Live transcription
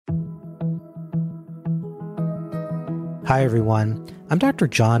Hi, everyone. I'm Dr.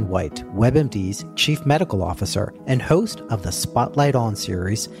 John White, WebMD's Chief Medical Officer and host of the Spotlight On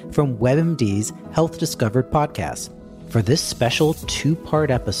series from WebMD's Health Discovered podcast. For this special two-part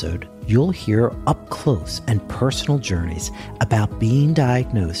episode, you'll hear up-close and personal journeys about being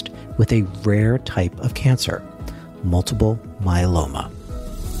diagnosed with a rare type of cancer, multiple myeloma.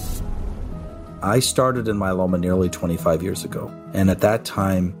 I started in myeloma nearly 25 years ago. And at that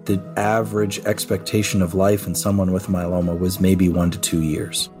time, the average expectation of life in someone with myeloma was maybe 1 to 2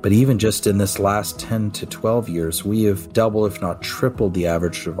 years. But even just in this last 10 to 12 years, we have doubled, if not tripled, the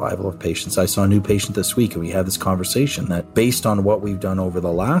average survival of patients. I saw a new patient this week, and we had this conversation that based on what we've done over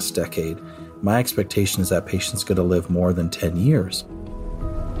the last decade, my expectation is that patient's going to live more than 10 years.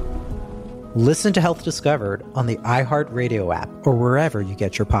 Listen to Health Discovered on the iHeartRadio app or wherever you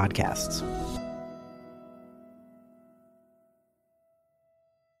get your podcasts.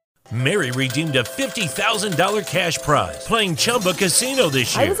 Mary redeemed a $50,000 cash prize playing Chumba Casino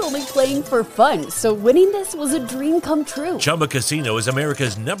this year. I was only playing for fun, so winning this was a dream come true. Chumba Casino is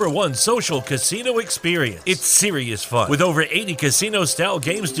America's #1 social casino experience. It's serious fun. With over 80 casino-style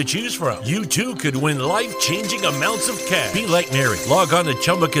games to choose from, you too could win life-changing amounts of cash. Be like Mary. Log on to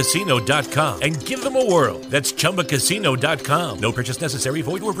ChumbaCasino.com and give them a whirl. That's ChumbaCasino.com. No purchase necessary.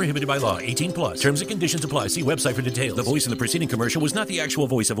 Void or prohibited by law. 18+. Terms and conditions apply. See website for details. The voice in the preceding commercial was not the actual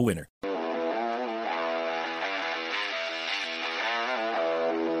voice of a winner.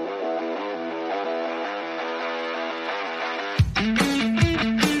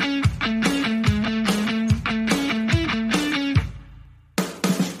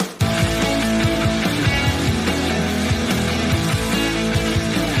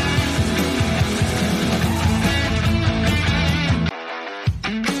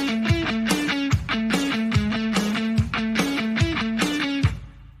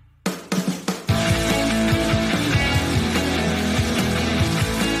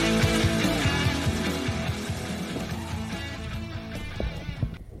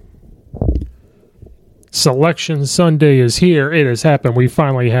 Selection Sunday is here. It has happened. We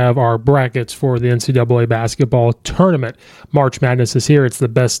finally have our brackets for the NCAA basketball tournament. March Madness is here. It's the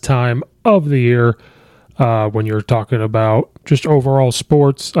best time of the year when you're talking about just overall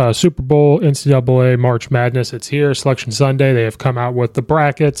sports. Super Bowl, NCAA, March Madness. It's here. Selection Sunday. They have come out with the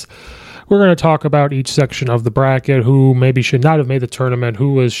brackets. We're going to talk about each section of the bracket, who maybe should not have made the tournament,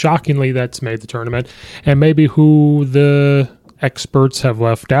 who is shockingly that's made the tournament, and maybe who the experts have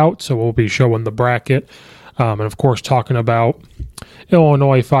left out. So we'll be showing the bracket. And of course, talking about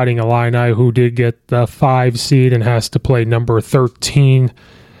Illinois fighting Illini, who did get the 5 seed and has to play number 13.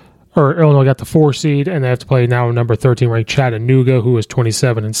 Or Illinois got the 4 seed, and they have to play now number 13 ranked Chattanooga, who is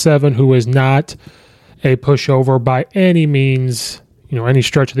 27-7, who is not a pushover by any means, any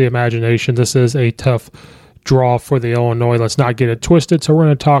stretch of the imagination. This is a tough draw for the Illinois. Let's not get it twisted. So we're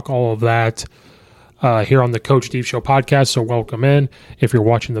going to talk all of that here on the Coach Steve Show podcast, so welcome in. If you're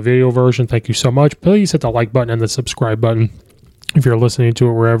watching the video version, thank you so much. Please hit the like button and the subscribe button. If you're listening to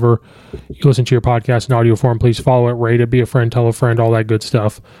it wherever you listen to your podcast in audio form, please follow it, rate it, be a friend, tell a friend, all that good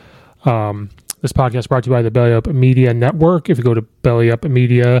stuff. This podcast is brought to you by the Belly Up Media Network. If you go to Belly Up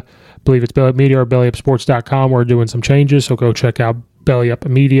Media, I believe it's Belly Up Media or BellyUpSports.com, we're doing some changes, so go check out Belly Up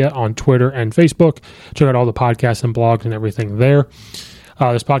Media on Twitter and Facebook. Check out all the podcasts and blogs and everything there.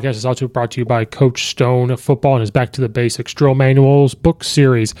 This podcast is also brought to you by Coach Stone Football and his Back to the Basics Drill Manuals book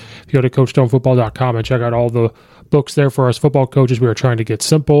series. If you go to CoachStoneFootball.com and check out all the books there for us football coaches, we are trying to get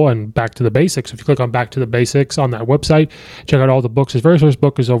simple and back to the basics. If you click on Back to the Basics on that website, check out all the books. His very first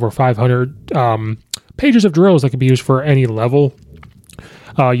book is over 500 pages of drills that can be used for any level.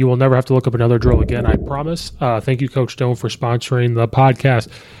 You will never have to look up another drill again, I promise. Thank you, Coach Stone, for sponsoring the podcast.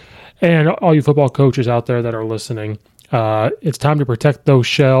 And all you football coaches out there that are listening, it's time to protect those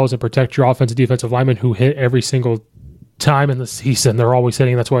shells and protect your offensive defensive linemen who hit every single time in the season. They're always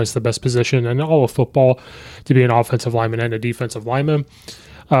hitting. That's why it's the best position in all of football to be an offensive lineman and a defensive lineman.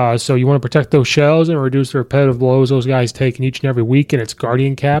 So you want to protect those shells and reduce the repetitive blows those guys take in each and every week, and it's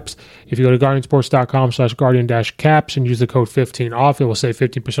Guardian Caps. If you go to guardiansports.com/guardian-caps and use the code 15 off, it will save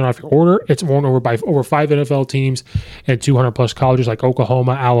 15% off your order. It's worn over by over 5 NFL teams and 200 plus colleges like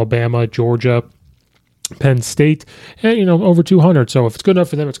Oklahoma, Alabama, Georgia, Penn State, and over 200. So if it's good enough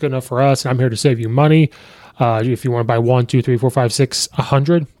for them, it's good enough for us. And I'm here to save you money. If you want to buy 1, 2, 3, 4, 5, 6,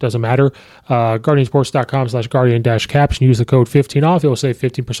 100, doesn't matter. Guardiansports.com/Guardian-Caps and use the code 15 off. It will save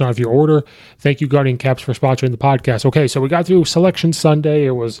 15% off your order. Thank you, Guardian Caps, for sponsoring the podcast. Okay, so we got through Selection Sunday.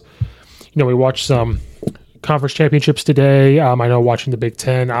 It was, we watched some conference championships today. I know watching the Big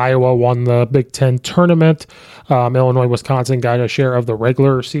Ten, Iowa won the Big Ten tournament. Illinois, Wisconsin got a share of the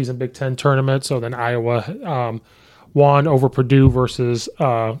regular season Big Ten tournament. So then Iowa won over Purdue versus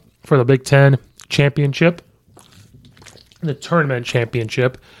for the Big Ten championship, the tournament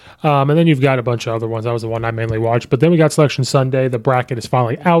championship. And then you've got a bunch of other ones. That was the one I mainly watched. But then we got Selection Sunday. The bracket is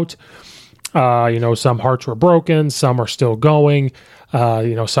finally out. Some hearts were broken. Some are still going.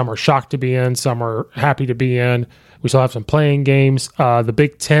 Some are shocked to be in. Some are happy to be in. We still have some playing games. The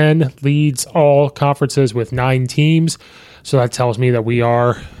Big Ten leads all conferences with 9 teams. So that tells me that we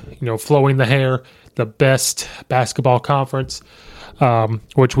are, flowing the hair, the best basketball conference,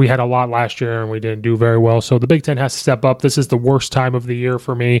 which we had a lot last year and we didn't do very well. So the Big Ten has to step up. This is the worst time of the year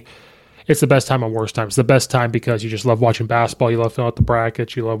for me. It's the best time and worst time. It's the best time because you just love watching basketball. You love filling out the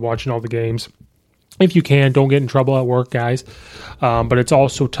brackets. You love watching all the games. If you can, don't get in trouble at work, guys. But it's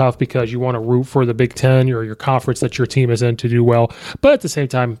also tough because you want to root for the Big Ten or your conference that your team is in to do well. But at the same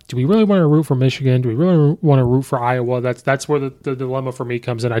time, do we really want to root for Michigan? Do we really want to root for Iowa? That's where the dilemma for me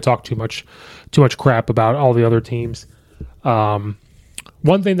comes in. I talk too much crap about all the other teams. One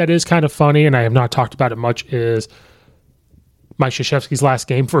thing that is kind of funny, and I have not talked about it much, is Mike Krzyzewski's last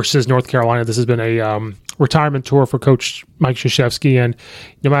game versus North Carolina. This has been a retirement tour for Coach Mike Krzyzewski, and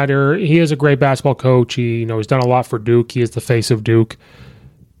no matter, he is a great basketball coach. He's done a lot for Duke. He is the face of Duke.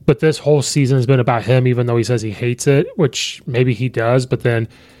 But this whole season has been about him, even though he says he hates it, which maybe he does. But then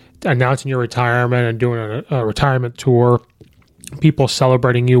announcing your retirement and doing a retirement tour, people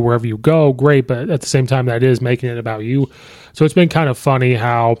celebrating you wherever you go, great. But at the same time, that is making it about you. So it's been kind of funny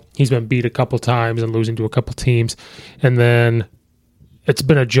how he's been beat a couple times and losing to a couple teams. And then it's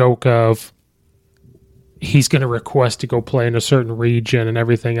been a joke of he's going to request to go play in a certain region and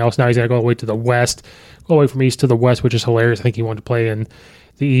everything else. Now he's going to go all the way to the West, go away from East to the West, which is hilarious. I think he wanted to play in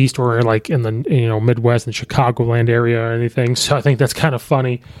the East or like in the Midwest and Chicagoland area or anything. So I think that's kind of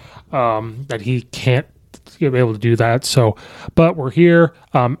funny that he can't be able to do that. So, but we're here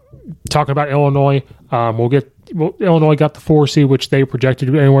talking about Illinois. Illinois got the 4 seed, which they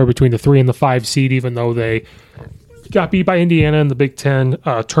projected anywhere between the 3 and the 5 seed, even though they got beat by Indiana in the Big Ten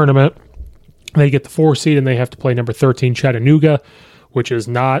tournament. They get the 4 seed, and they have to play number 13 Chattanooga, which is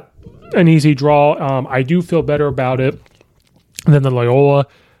not an easy draw. I do feel better about it than the Loyola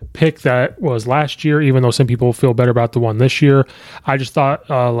pick that was last year, even though some people feel better about the one this year. I just thought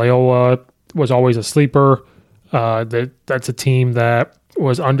Loyola was always a sleeper. That's a team that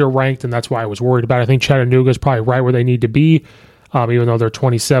was underranked, and that's why I was worried about it. I think Chattanooga is probably right where they need to be, even though they're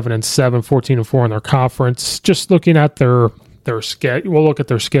 27-7, 14-4 in their conference. Just looking at their schedule, we'll look at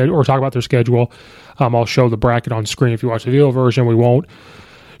their schedule or talk about their schedule. I'll show the bracket on screen if you watch the video version. We won't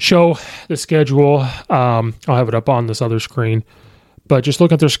show the schedule. I'll have it up on this other screen. But just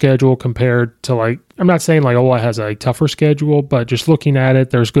look at their schedule compared to, I'm not saying Loyola has a tougher schedule, but just looking at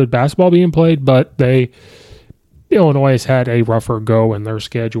it, there's good basketball being played, but Illinois has had a rougher go in their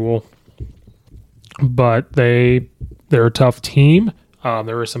schedule. But they're a tough team.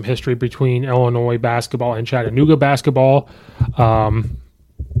 There is some history between Illinois basketball and Chattanooga basketball.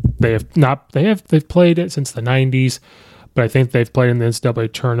 They've played it since the 90s, but I think they've played in the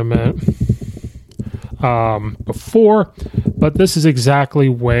NCAA tournament before. But this is exactly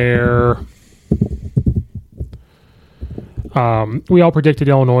where we all predicted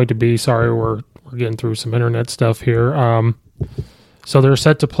Illinois to be. Sorry, we're getting through some internet stuff here. So they're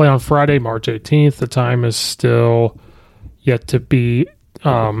set to play on Friday, March 18th. The time is still yet to be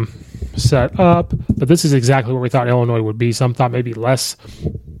set up, but this is exactly where we thought Illinois would be. Some thought maybe less,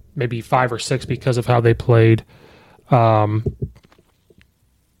 maybe 5 or 6 because of how they played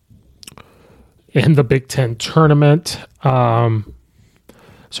in the Big Ten tournament. So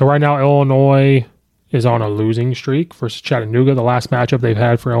right now Illinois is on a losing streak versus Chattanooga. The last matchup they've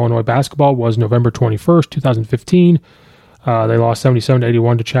had for Illinois basketball was November 21st, 2015. They lost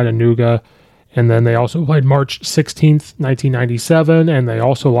 77-81 to Chattanooga. And then they also played March 16th, 1997, and they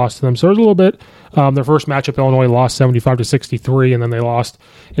also lost to them. So there's a little bit. Their first matchup, Illinois lost 75-63, and then they lost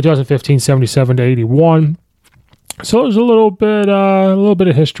in 2015, 77-81. So there's a little bit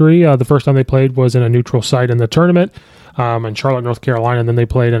of history. The first time they played was in a neutral site in the tournament in Charlotte, North Carolina, and then they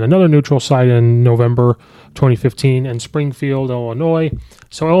played in another neutral site in November 2015 in Springfield, Illinois.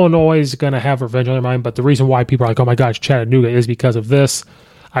 So Illinois is going to have revenge on their mind, but the reason why people are like, oh my gosh, Chattanooga is because of this.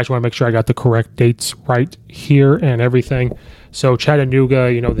 I just want to make sure I got the correct dates right here and everything. So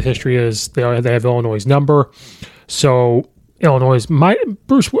Chattanooga, the history is they have Illinois' number. So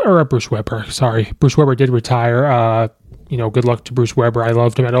Bruce Weber did retire. Good luck to Bruce Weber. I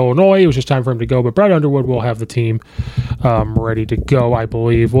loved him at Illinois. It was just time for him to go. But Brad Underwood will have the team ready to go, I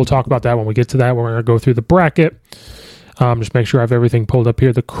believe. We'll talk about that when we get to that. We're going to go through the bracket. Just make sure I have everything pulled up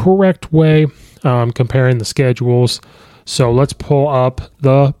here the correct way, comparing the schedules. So let's pull up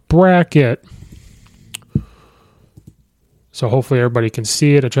the bracket. So hopefully everybody can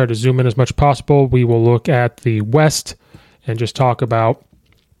see it. I try to zoom in as much as possible. We will look at the West and just talk about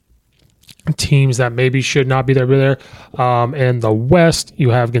teams that maybe should not be there. In the West,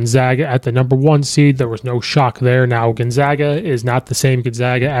 you have Gonzaga at the number 1 seed. There was no shock there. Now, Gonzaga is not the same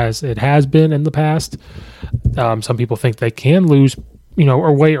Gonzaga as it has been in the past. Some people think they can lose,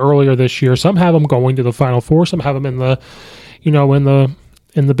 or way earlier this year. Some have them going to the Final Four. Some have them in the,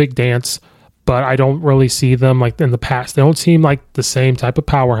 in the big dance. But I don't really see them like in the past. They don't seem like the same type of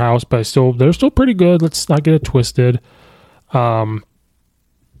powerhouse, but they're still pretty good. Let's not get it twisted. But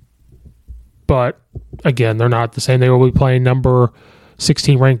again, they're not the same. They will be playing number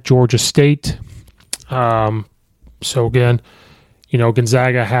 16 ranked Georgia State. So again,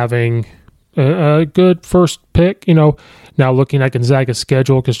 Gonzaga having a good first pick. Now looking at Gonzaga's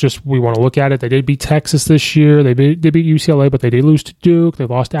schedule, because we want to look at it. They did beat Texas this year. They did beat UCLA, but they did lose to Duke. They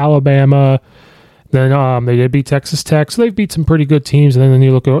lost to Alabama. Then they did beat Texas Tech. So they've beat some pretty good teams. And then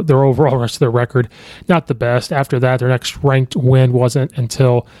you look at their overall rest of their record, not the best. After that, their next ranked win wasn't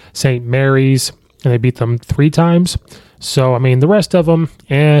until St. Mary's, and they beat them 3 times. So, the rest of them,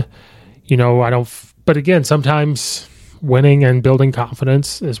 I don't. But again, sometimes winning and building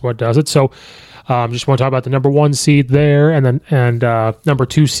confidence is what does it. So, just want to talk about the number 1 seed there, and number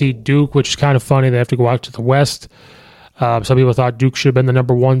 2 seed Duke, which is kind of funny. They have to go out to the West. Some people thought Duke should have been the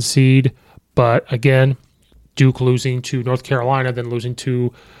number 1 seed. But again, Duke losing to North Carolina, then losing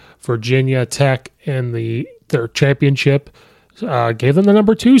to Virginia Tech in their championship, gave them the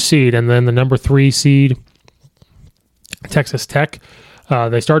number 2 seed. And then the number 3 seed, Texas Tech,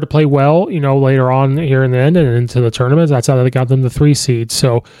 they started to play well, later on here in the end and into the tournament. That's how they got them the 3 seed.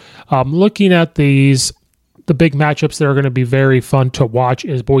 So looking at the big matchups that are going to be very fun to watch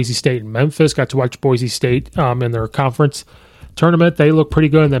is Boise State and Memphis. Got to watch Boise State in their conference tournament. They look pretty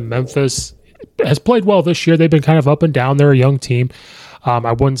good. And then Memphis has played well this year. They've been kind of up and down. They're a young team.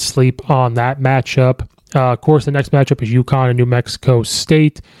 I wouldn't sleep on that matchup. Of course, the next matchup is UConn and New Mexico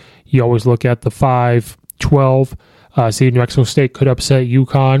State. You always look at the 5-12 seed. New Mexico State could upset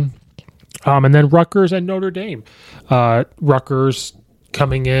UConn. And then Rutgers and Notre Dame. Rutgers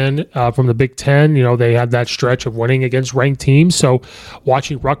coming in from the Big Ten, they had that stretch of winning against ranked teams. So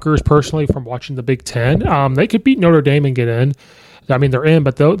watching Rutgers personally from watching the Big Ten, they could beat Notre Dame and get in. They're in,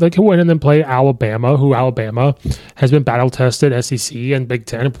 but they could win and then play Alabama, who Alabama has been battle-tested, SEC and Big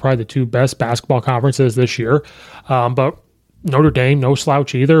Ten, and probably the 2 best basketball conferences this year. But Notre Dame, no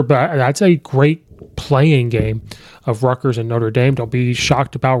slouch either, but that's a great playing game of Rutgers and Notre Dame. Don't be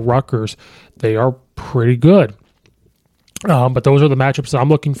shocked about Rutgers. They are pretty good. But those are the matchups that I'm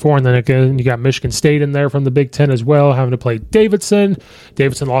looking for. And then again, you got Michigan State in there from the Big Ten as well, having to play Davidson.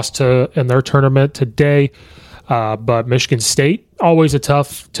 Davidson lost in their tournament today. But Michigan State, always a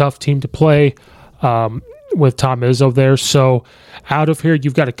tough team to play with Tom Izzo there. So out of here,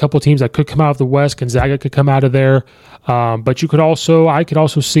 you've got a couple teams that could come out of the West. Gonzaga could come out of there. But I could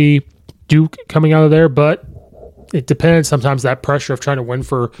also see Duke coming out of there. But it depends. Sometimes that pressure of trying to win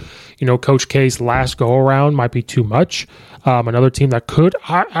for, Coach K's last go-around might be too much. Another team that could,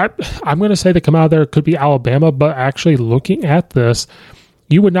 I'm going to say to come out of there could be Alabama. But actually looking at this,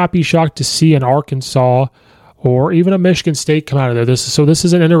 you would not be shocked to see an Arkansas or even a Michigan State come out of there. This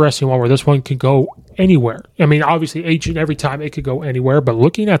is an interesting one where this one could go anywhere. Obviously, each and every time it could go anywhere, but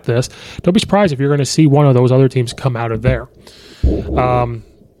looking at this, don't be surprised if you're going to see one of those other teams come out of there. Then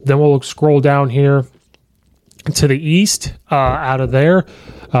we'll scroll down here to the East out of there.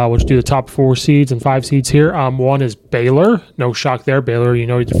 We'll just do the top 4 seeds and 5 seeds here. One is Baylor. No shock there.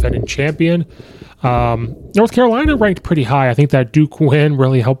 Baylor, defending champion. North Carolina ranked pretty high. I think that Duke win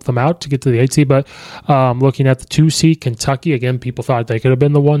really helped them out to get to the 8 seed. But looking at the 2 seed, Kentucky, again, people thought they could have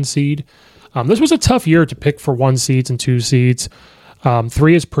been the 1 seed. This was a tough year to pick for 1 seeds and 2 seeds.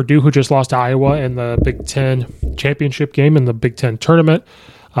 3 is Purdue, who just lost to Iowa in the Big Ten championship game in the Big Ten tournament.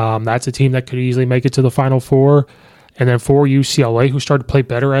 That's a team that could easily make it to the Final Four. And then 4, UCLA, who started to play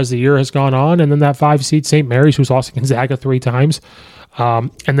better as the year has gone on. And then that 5 seed, St. Mary's, who's lost to Gonzaga 3 times.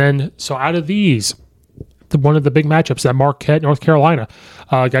 And then, so out of these, one of the big matchups, that Marquette, North Carolina,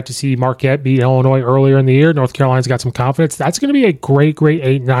 got to see Marquette beat Illinois earlier in the year. North Carolina's got some confidence. That's going to be a great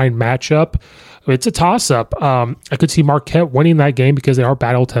 8-9 matchup. It's a toss-up. I could see Marquette winning that game because they are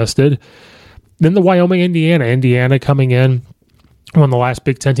battle-tested. Then the Wyoming, Indiana coming in, one of the last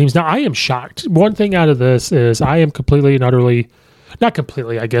Big Ten teams. Now, I am shocked. One thing out of this is I am completely and utterly, not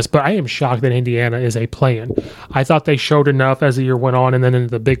completely, I guess, but I am shocked that Indiana is a play-in. I thought they showed enough as the year went on, and then into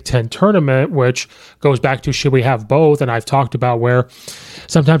the Big Ten tournament, which goes back to should we have both? And I've talked about where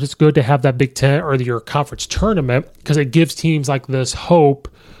sometimes it's good to have that Big Ten or your conference tournament because it gives teams like this hope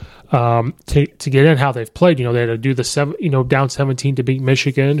to get in. How they've played. They had to do the down 17 to beat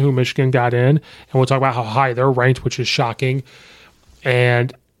Michigan, who Michigan got in, and we'll talk about how high they're ranked, which is shocking.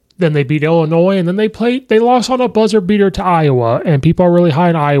 And then they beat Illinois, and then they lost on a buzzer beater to Iowa, and people are really high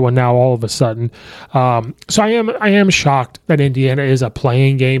in Iowa now all of a sudden. So I am shocked that Indiana is a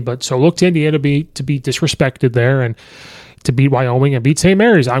playing game, but so look to Indiana to be disrespected there and to beat Wyoming and beat St.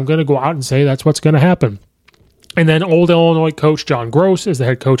 Mary's. I'm going to go out and say that's what's going to happen. And then old Illinois coach John Gross is the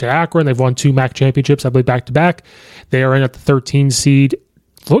head coach at Akron. They've won 2 MAC championships, I believe, back-to-back. They are in at the 13 seed.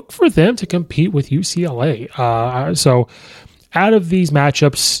 Look for them to compete with UCLA. So out of these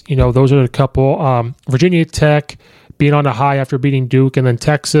matchups, those are a couple. Virginia Tech being on a high after beating Duke, and then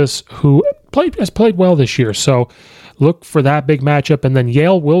Texas, who has played well this year. So look for that big matchup. And then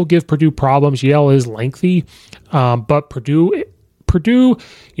Yale will give Purdue problems. Yale is lengthy, but Purdue,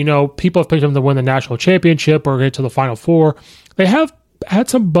 people have picked them to win the national championship or get to the Final Four. They have had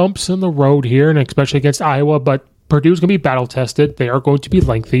some bumps in the road here, and especially against Iowa, but Purdue's going to be battle-tested. They are going to be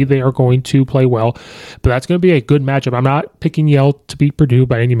lengthy. They are going to play well. But that's going to be a good matchup. I'm not picking Yale to beat Purdue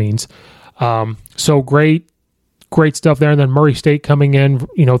by any means. So great stuff there. And then Murray State coming in,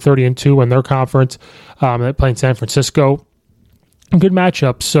 30-2 in their conference. They're playing San Francisco. Good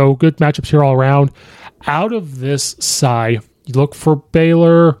matchups. So good matchups here all around. Out of this side, you look for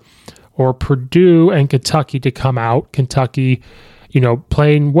Baylor or Purdue and Kentucky to come out. Kentucky,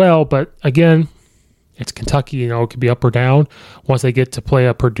 playing well, but again, it's Kentucky, it could be up or down. Once they get to play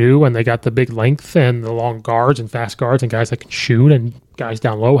at Purdue and they got the big length and the long guards and fast guards and guys that can shoot and guys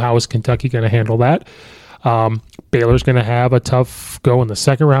down low, how is Kentucky going to handle that? Baylor's going to have a tough go in the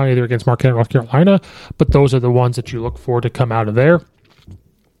second round, either against Marquette or North Carolina, but those are the ones that you look for to come out of there.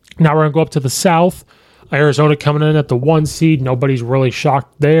 Now we're going to go up to the South. Arizona coming in at the 1 seed. Nobody's really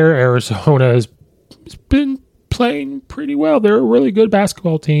shocked there. Arizona has been playing pretty well. They're a really good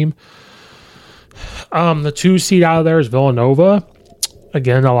basketball team. The 2 seed out of there is Villanova.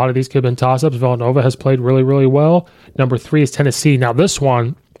 Again, a lot of these could have been toss-ups. Villanova has played really, really well. Number 3 is Tennessee. Now, this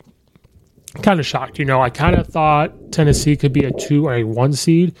one, kind of shocked. I kind of thought Tennessee could be a 2 or a 1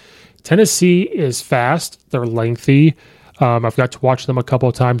 seed. Tennessee is fast. They're lengthy. I've got to watch them a couple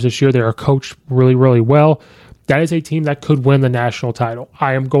of times this year. They are coached really, really well. That is a team that could win the national title.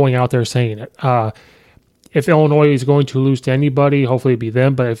 I am going out there saying it. If Illinois is going to lose to anybody, hopefully it'd be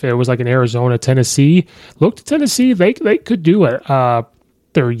them. But if it was like an Arizona, Tennessee, look to Tennessee. They could do it.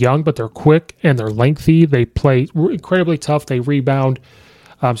 They're young, but they're quick and they're lengthy. They play incredibly tough. They rebound.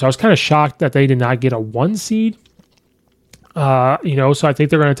 So I was kind of shocked that they did not get a 1 seed. So I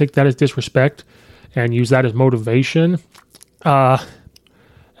think they're going to take that as disrespect and use that as motivation. At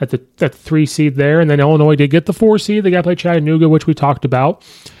the 3 seed there, and then Illinois did get the 4 seed. They got to play Chattanooga, which we talked about.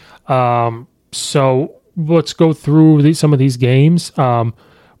 So let's go through some of these games.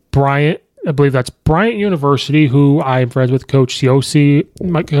 Bryant, I believe that's Bryant University, who I'm friends with Coach Ciosi.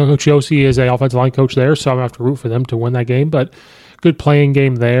 Coach Ciosi is an offensive line coach there, so I'm going to have to root for them to win that game. But good playing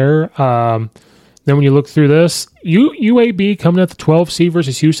game there. Then when you look through this, UAB coming at the 12 seed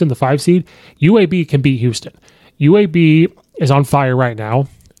versus Houston, the 5 seed. UAB can beat Houston. UAB is on fire right now,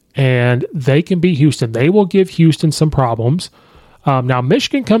 and they can beat Houston. They will give Houston some problems. Now,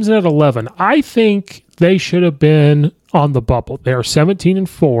 Michigan comes in at 11. I think they should have been on the bubble. They are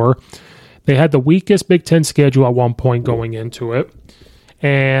 17-4. They had the weakest Big Ten schedule at one point going into it.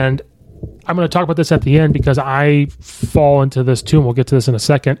 And I'm going to talk about this at the end because I fall into this too, and we'll get to this in a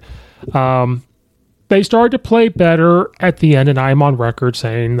second. They started to play better at the end, and I'm on record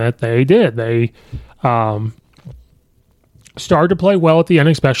saying that they did. They started to play well at the end,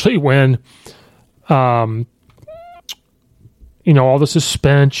 especially when all the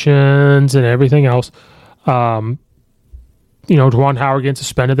suspensions and everything else. Juwan Howard getting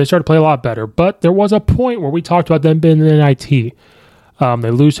suspended. They started to play a lot better. But there was a point where we talked about them being in NIT.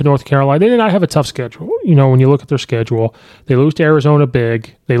 They lose to North Carolina. They did not have a tough schedule. When you look at their schedule, they lose to Arizona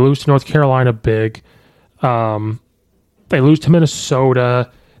big. They lose to North Carolina big. They lose to Minnesota.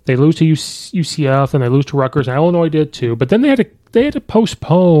 They lose to UCF, and they lose to Rutgers. And Illinois did too. But then they had to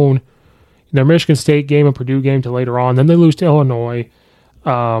postpone their Michigan State game and Purdue game to later on. Then they lose to Illinois.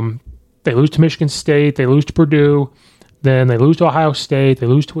 They lose to Michigan State. They lose to Purdue. Then they lose to Ohio State. They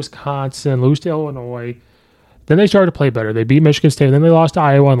lose to Wisconsin. Lose to Illinois. Then they started to play better. They beat Michigan State. Then they lost to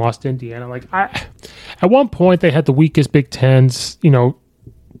Iowa and lost to Indiana. At one point, they had the weakest Big Ten's,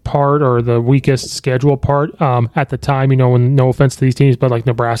 part or the weakest schedule part at the time. When no offense to these teams, but like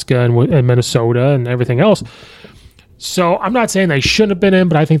Nebraska and Minnesota and everything else. So I'm not saying they shouldn't have been in,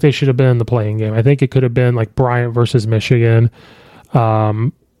 but I think they should have been in the playing game. I think it could have been like Bryant versus Michigan,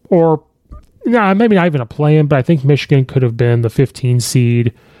 or maybe not even a play-in, but I think Michigan could have been the 15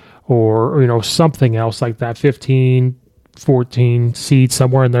 seed, or something else like that, 15, 14 seeds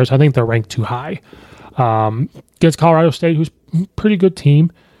somewhere in there. So I think they're ranked too high. Against Colorado State, who's a pretty good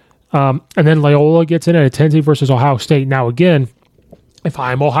team. And then Loyola gets in at a 10 seed versus Ohio State. Now, again, if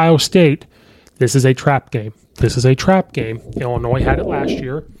I'm Ohio State, this is a trap game. This is a trap game. Illinois had it last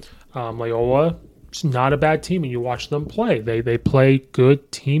year. Loyola is not a bad team, and you watch them play. They play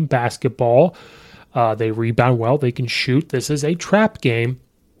good team basketball. They rebound well. They can shoot. This is a trap game.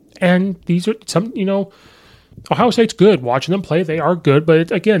 And these are some, Ohio State's good. Watching them play, they are good.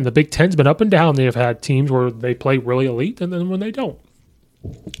 But again, the Big Ten's been up and down. They have had teams where they play really elite and then when they don't.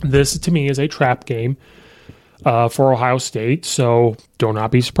 This, to me, is a trap game for Ohio State. So do not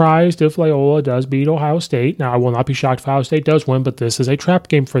be surprised if Loyola does beat Ohio State. Now, I will not be shocked if Ohio State does win, but this is a trap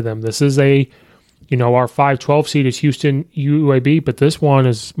game for them. This is our 5-12 seed is Houston UAB, but this one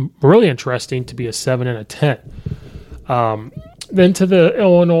is really interesting to be a 7 and a 10. Then to the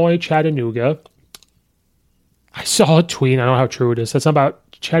Illinois Chattanooga. I saw a tweet. I don't know how true it is. That's about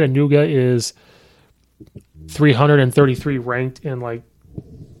Chattanooga is 333 ranked in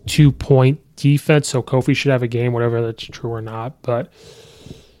 2-point defense. So Kofi should have a game, whatever that's true or not. But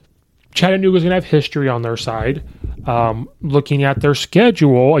Chattanooga's going to have history on their side. Looking at their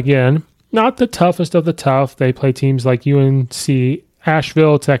schedule, again, not the toughest of the tough. They play teams like UNC,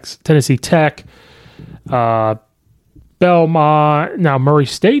 Asheville, Tennessee Tech, Belmont. Now, Murray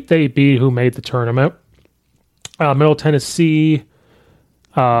State they beat, who made the tournament. Middle Tennessee,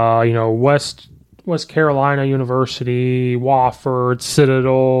 West Carolina University, Wofford,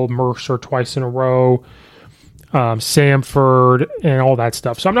 Citadel, Mercer twice in a row, Samford, and all that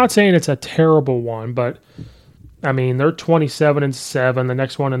stuff. So I'm not saying it's a terrible one, but I mean they're 27-7. The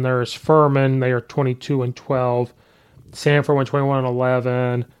next one in there is Furman. They are 22-12. Samford went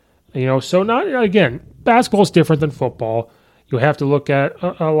 21-11. So not again. Basketball is different than football. You have to look at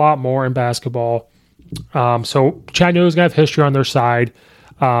a lot more in basketball. So Chattanooga's going to have history on their side.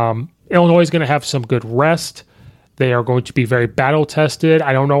 Illinois is going to have some good rest. They are going to be very battle-tested.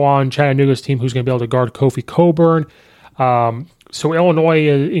 I don't know on Chattanooga's team who's going to be able to guard Kofi Coburn. So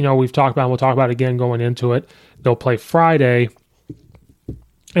Illinois, we've talked about, and we'll talk about it again going into it. They'll play Friday.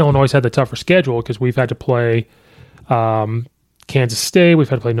 Illinois had the tougher schedule because we've had to play Kansas State. We've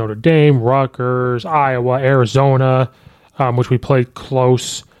had to play Notre Dame, Rutgers, Iowa, Arizona, which we played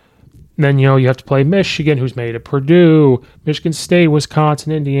close. Then, you have to play Michigan, who's made it, Purdue, Michigan State,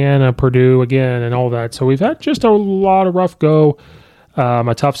 Wisconsin, Indiana, Purdue again, and all that. So we've had just a lot of rough go,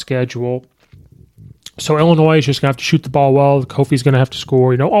 a tough schedule. So Illinois is just going to have to shoot the ball well. Kofi's going to have to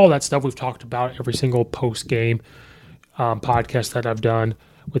score. All that stuff we've talked about every single post-game podcast that I've done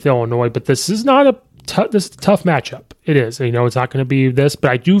with Illinois. But this is not this is a tough matchup. It is. It's not going to be this, but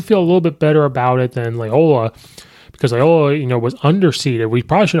I do feel a little bit better about it than Loyola. Because Loyola, was underseeded. We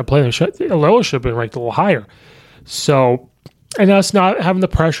probably shouldn't have played. Loyola should have been ranked a little higher. So, and us not having the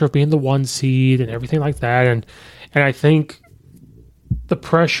pressure of being the 1 seed and everything like that. And I think the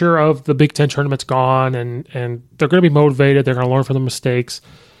pressure of the Big Ten tournament's gone, and they're going to be motivated. They're going to learn from the mistakes.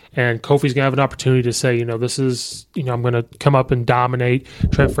 And Kofi's going to have an opportunity to say, this is, I'm going to come up and dominate.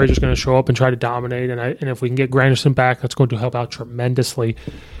 Trent Frazier's going to show up and try to dominate. And if we can get Granderson back, that's going to help out tremendously.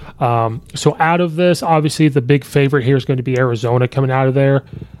 So out of this, obviously the big favorite here is going to be Arizona coming out of there.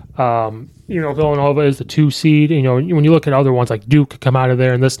 Villanova is the 2 seed. When you look at other ones like Duke come out of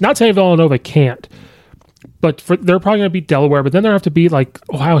there, and this, not saying Villanova can't, but they're probably going to beat Delaware, but then they have to beat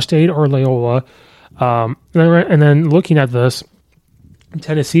Ohio State or Loyola. And then looking at this,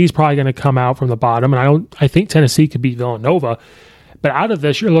 Tennessee's probably going to come out from the bottom, and I think Tennessee could beat Villanova. But out of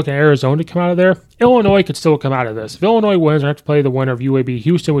this, you're looking at Arizona to come out of there. Illinois could still come out of this. If Illinois wins, we have to play the winner of UAB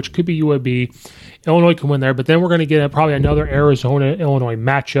Houston, which could be UAB. Illinois can win there, but then we're going to get probably another Arizona-Illinois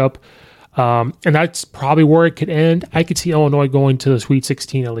matchup, and that's probably where it could end. I could see Illinois going to the Sweet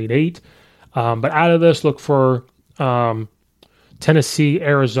 16, Elite 8. But out of this, look for Tennessee,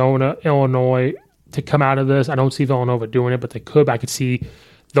 Arizona, Illinois to come out of this. I don't see Villanova doing it, but they could. I could see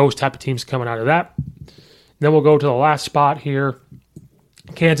those type of teams coming out of that. Then we'll go to the last spot here.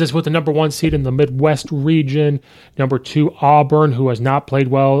 Kansas with the number 1 seed in the Midwest region. Number 2, Auburn, who has not played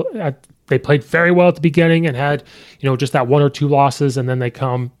well. They played very well at the beginning and had, just that 1 or 2 losses, and then they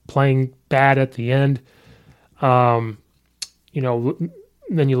come playing bad at the end. Then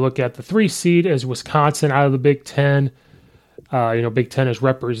you look at the 3 seed is Wisconsin out of the Big Ten. Big Ten is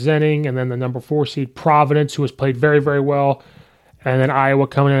representing, and then the number 4 seed Providence, who has played very, very well, and then Iowa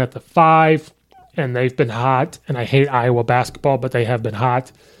coming in at the 5, and they've been hot. And I hate Iowa basketball, but they have been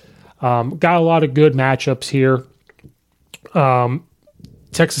hot. Got a lot of good matchups here.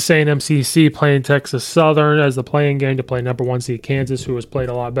 Texas A&M CC playing Texas Southern as the playing game to play number 1 seed Kansas, who has played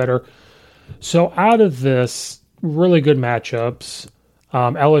a lot better. So out of this, really good matchups.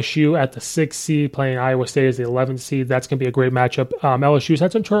 LSU at the 6th seed playing Iowa State as the 11th seed. That's going to be a great matchup. LSU's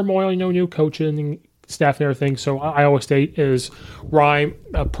had some turmoil, new coaching staff and everything. So Iowa State is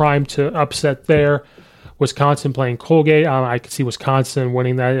primed to upset there. Wisconsin playing Colgate. I could see Wisconsin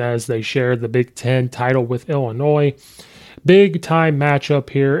winning that as they share the Big Ten title with Illinois. Big time matchup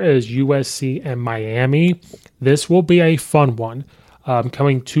here is USC and Miami. This will be a fun one.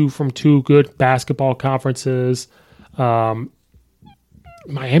 Coming from two good basketball conferences.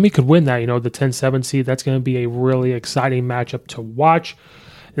 Miami could win that, the 10-7 seed. That's going to be a really exciting matchup to watch.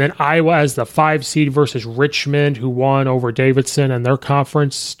 And then Iowa as the 5 seed versus Richmond, who won over Davidson in their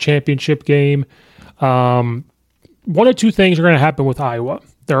conference championship game. One of two things are going to happen with Iowa.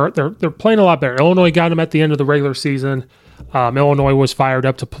 They're playing a lot better. Illinois got them at the end of the regular season. Illinois was fired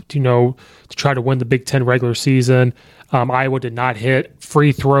up to try to win the Big Ten regular season. Iowa did not hit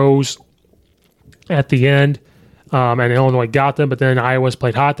free throws at the end, and Illinois got them. But then Iowa's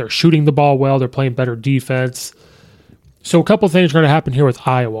played hot. They're shooting the ball well. They're playing better defense. So a couple of things are going to happen here with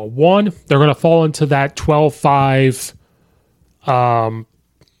Iowa. One, they're going to fall into that 12-5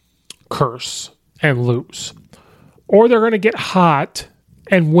 curse and lose. Or they're going to get hot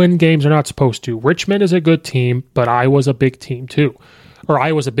and win games they're not supposed to. Richmond is a good team, but Iowa's a big team too. Or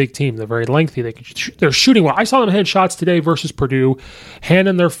Iowa's a big team. They're very lengthy. They're shooting well. I saw them hit shots today versus Purdue, hand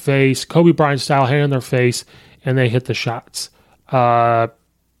in their face, Kobe Bryant style, hand in their face, and they hit the shots.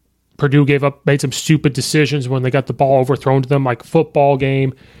 Purdue made some stupid decisions when they got the ball overthrown to them, like a football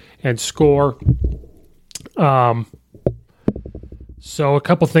game, and score. So a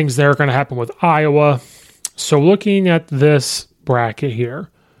couple things there are going to happen with Iowa. So looking at this bracket here,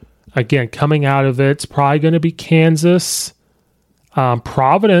 again, coming out of it, it's probably going to be Kansas.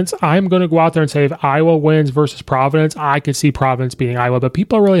 Providence, I'm going to go out there and say if Iowa wins versus Providence, I could see Providence beating Iowa. But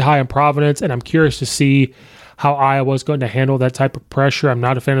people are really high on Providence, and I'm curious to see how Iowa is going to handle that type of pressure. I'm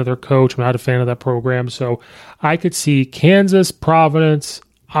not a fan of their coach. I'm not a fan of that program. So I could see Kansas, Providence,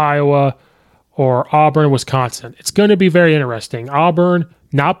 Iowa, or Auburn, Wisconsin. It's going to be very interesting. Auburn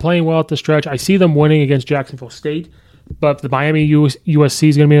not playing well at the stretch. I see them winning against Jacksonville State, but the Miami USC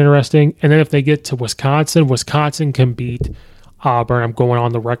is going to be interesting. And then if they get to Wisconsin, Wisconsin can beat Auburn. I'm going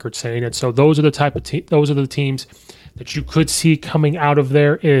on the record saying it. So those are the teams that you could see coming out of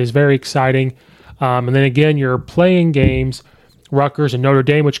there. It is very exciting. And then again, you're playing games, Rutgers and Notre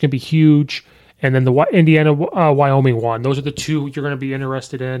Dame, which can be huge. And then the Indiana, Wyoming one. Those are the two you're going to be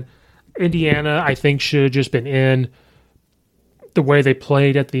interested in. Indiana, I think, should have just been in the way they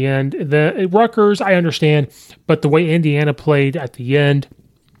played at the end. The Rutgers, I understand, but the way Indiana played at the end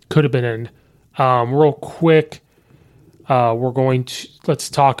could have been in. Real quick, let's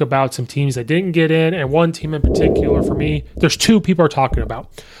talk about some teams that didn't get in, and one team in particular for me. There's two people are talking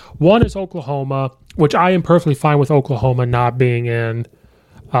about. One is Oklahoma, which I am perfectly fine with Oklahoma not being in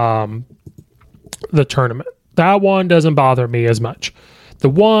the tournament. That one doesn't bother me as much. The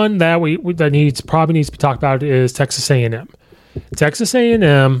one that probably needs to be talked about is Texas A&M. Texas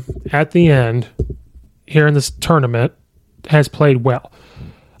A&M at the end here in this tournament has played well.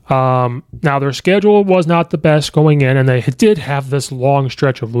 Now their schedule was not the best going in, and they did have this long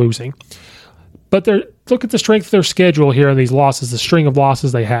stretch of losing. But look at the strength of their schedule here in these losses, the string of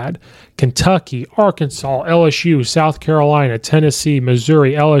losses they had. Kentucky, Arkansas, LSU, South Carolina, Tennessee,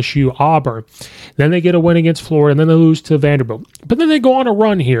 Missouri, LSU, Auburn. Then they get a win against Florida, and then they lose to Vanderbilt. But then they go on a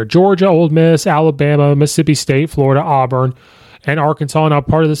run here. Georgia, Ole Miss, Alabama, Mississippi State, Florida, Auburn, and Arkansas. Now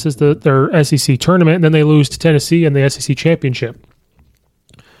part of this is their SEC tournament, and then they lose to Tennessee in the SEC championship.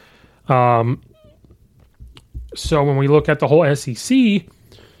 So when we look at the whole SEC,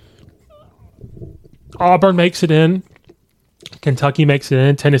 Auburn makes it in, Kentucky makes it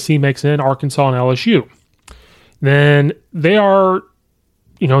in, Tennessee makes it in, Arkansas and LSU. Then they are,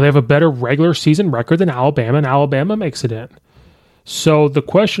 they have a better regular season record than Alabama, and Alabama makes it in. So the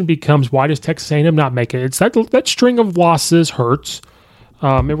question becomes, why does Texas A&M not make it? It's that string of losses hurts.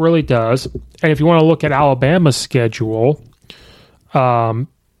 It really does. And if you want to look at Alabama's schedule,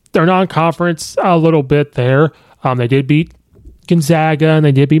 they're non-conference a little bit there. They did beat Gonzaga, and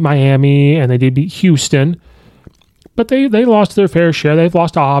they did beat Miami, and they did beat Houston. But they lost their fair share. They've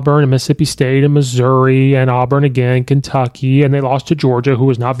lost to Auburn and Mississippi State and Missouri and Auburn again, Kentucky, and they lost to Georgia, who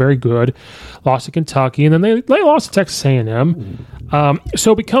was not very good. Lost to Kentucky, and then they lost to Texas A&M.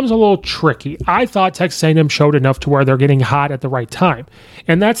 So it becomes a little tricky. I thought Texas A&M showed enough to where they're getting hot at the right time.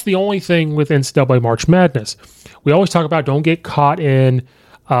 And that's the only thing with NCAA March Madness. We always talk about don't get caught in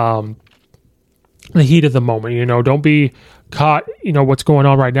the heat of the moment. Don't be caught, what's going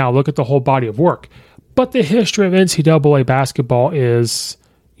on right now. Look at the whole body of work. But the history of NCAA basketball is,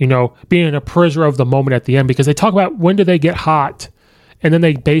 being a prisoner of the moment at the end, because they talk about when do they get hot, and then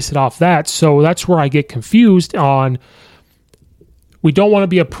they base it off that. So that's where I get confused on. We don't want to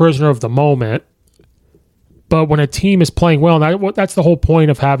be a prisoner of the moment, but when a team is playing well, and that's the whole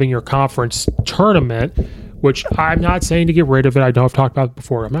point of having your conference tournament, which I'm not saying to get rid of it. I know I've talked about it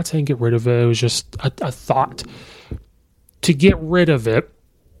before. I'm not saying get rid of it. It was just a thought. To get rid of it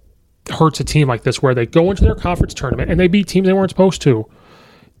hurts a team like this, where they go into their conference tournament and they beat teams they weren't supposed to.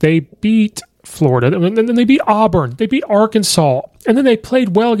 They beat Florida, and then they beat Auburn. They beat Arkansas, and then they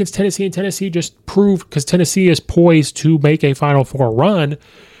played well against Tennessee, and Tennessee just proved, because Tennessee is poised to make a Final Four run.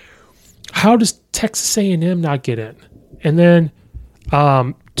 How does Texas A&M not get in? And then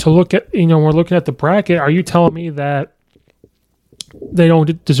to look at, we're looking at the bracket. Are you telling me that they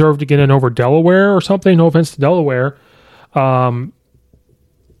don't deserve to get in over Delaware or something? No offense to Delaware.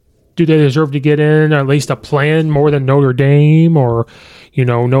 Do they deserve to get in, or at least a plan more than Notre Dame, or,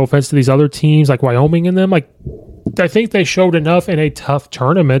 no offense to these other teams like Wyoming and them? Like, I think they showed enough in a tough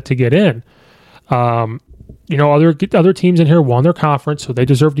tournament to get in. Other teams in here won their conference, so they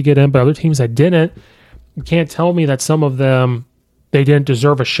deserve to get in, but other teams that didn't, you can't tell me that some of them, they didn't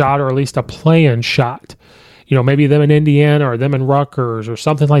deserve a shot, or at least a play-in shot. Maybe them in Indiana or them in Rutgers or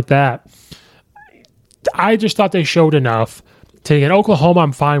something like that. I just thought they showed enough. To get Oklahoma,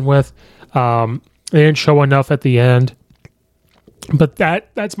 I'm fine with. They didn't show enough at the end. But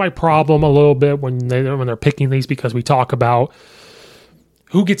that's my problem a little bit when they're picking these, because we talk about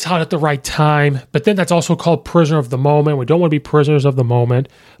who gets hot at the right time. But then that's also called prisoner of the moment. We don't want to be prisoners of the moment.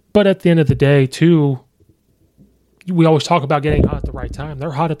 But at the end of the day, too, we always talk about getting hot at the right time. They're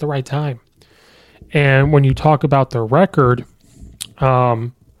hot at the right time. And when you talk about their record,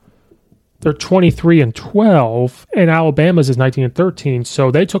 they're 23-12, and Alabama's is 19-13.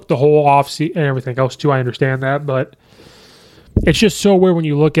 So they took the whole offseason and everything else too. I understand that, but it's just so weird when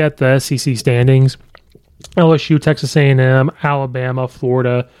you look at the SEC standings. LSU, Texas A&M, Alabama,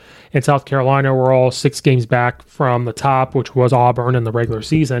 Florida, and South Carolina were all 6 games back from the top, which was Auburn in the regular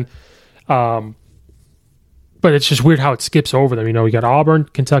season. But it's just weird how it skips over them. You got Auburn,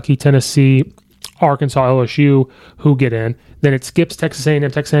 Kentucky, Tennessee, Arkansas, LSU, who get in. Then it skips Texas A&M.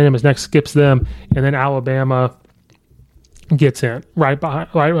 Texas A&M is next, skips them, and then Alabama gets in right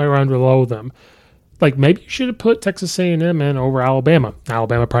around below them. Like, maybe you should have put Texas A&M in over Alabama.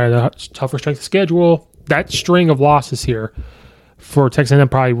 Alabama probably the tougher strength of schedule. That string of losses here for Texas A&M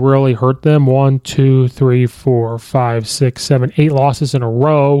probably really hurt them. 1, 2, 3, 4, 5, 6, 7, 8 losses in a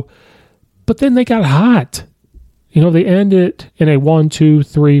row. But then they got hot. They ended in a 1, 2,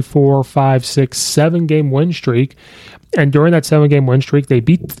 3, 4, 5, 6, 7 game win streak. And during that 7 game win streak, they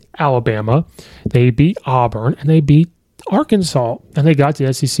beat Alabama, they beat Auburn, and they beat Arkansas. And they got to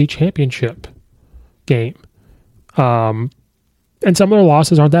the SEC championship game. And some of their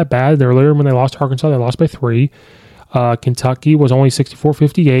losses aren't that bad. Earlier when they lost to Arkansas, they lost by 3. Kentucky was only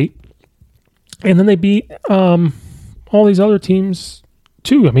 64-58. And then they beat all these other teams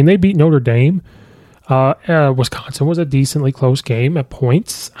too. I mean, they beat Notre Dame. Wisconsin was a decently close game at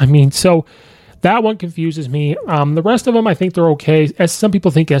points. I mean, so that one confuses me. The rest of them, I think they're okay. As some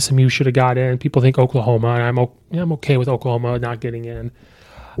people think SMU should have got in. People think Oklahoma, and I'm okay with Oklahoma not getting in.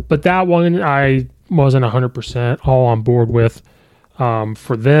 But that one, I wasn't 100% all on board with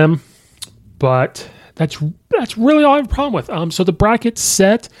for them. But that's really all I have a problem with. So the bracket's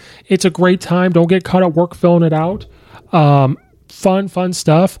set. It's a great time. Don't get caught at work filling it out. Fun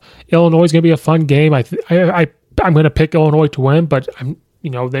stuff. Illinois is going to be a fun game. I'm going to pick Illinois to win, but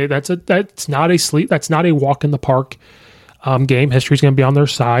that's not a walk in the park game. History's going to be on their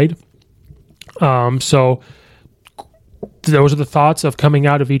side. So those are the thoughts of coming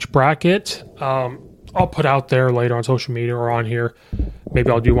out of each bracket. I'll put out there later on social media or on here. Maybe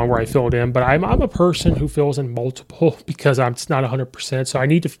I'll do one where I fill it in. But I'm a person who fills in multiple because it's not 100%. So I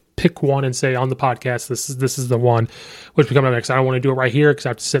need to pick one and say on the podcast, this is the one, which will be coming up next. I don't want to do it right here because I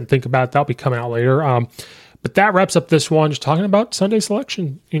have to sit and think about it. That'll be coming out later. But that wraps up this one, just talking about Sunday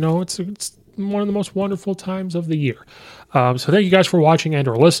selection. It's one of the most wonderful times of the year. So thank you guys for watching and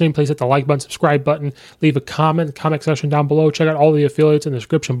or listening. Please hit the like button, subscribe button, leave a comment section down below. Check out all the affiliates in the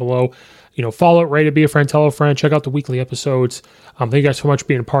description below. Follow it, rate it, be a friend, tell a friend. Check out the weekly episodes. Thank you guys so much for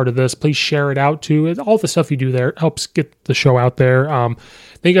being a part of this. Please share it out too. All the stuff you do there helps get the show out there. Thank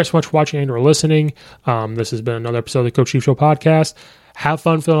you guys so much for watching and or listening. This has been another episode of the Coach Chief Show podcast. Have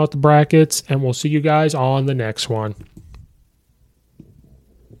fun filling out the brackets, and we'll see you guys on the next one.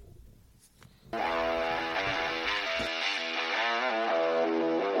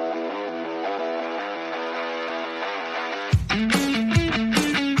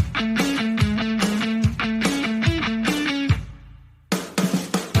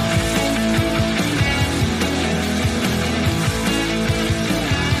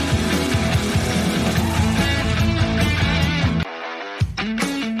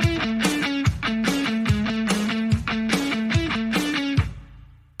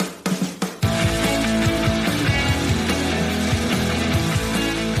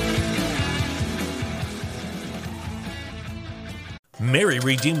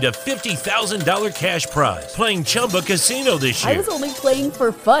 redeemed a $50,000 cash prize playing Chumba Casino this year. I was only playing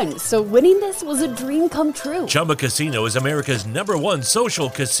for fun, so winning this was a dream come true. Chumba Casino is America's #1 social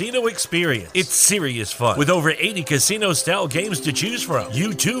casino experience. It's serious fun. With over 80 casino-style games to choose from,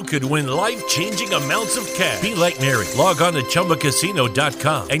 you too could win life-changing amounts of cash. Be like Mary. Log on to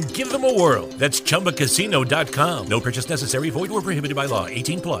ChumbaCasino.com and give them a whirl. That's ChumbaCasino.com. No purchase necessary. Void where prohibited by law.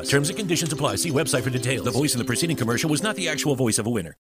 18+. Terms and conditions apply. See website for details. The voice in the preceding commercial was not the actual voice of a winner.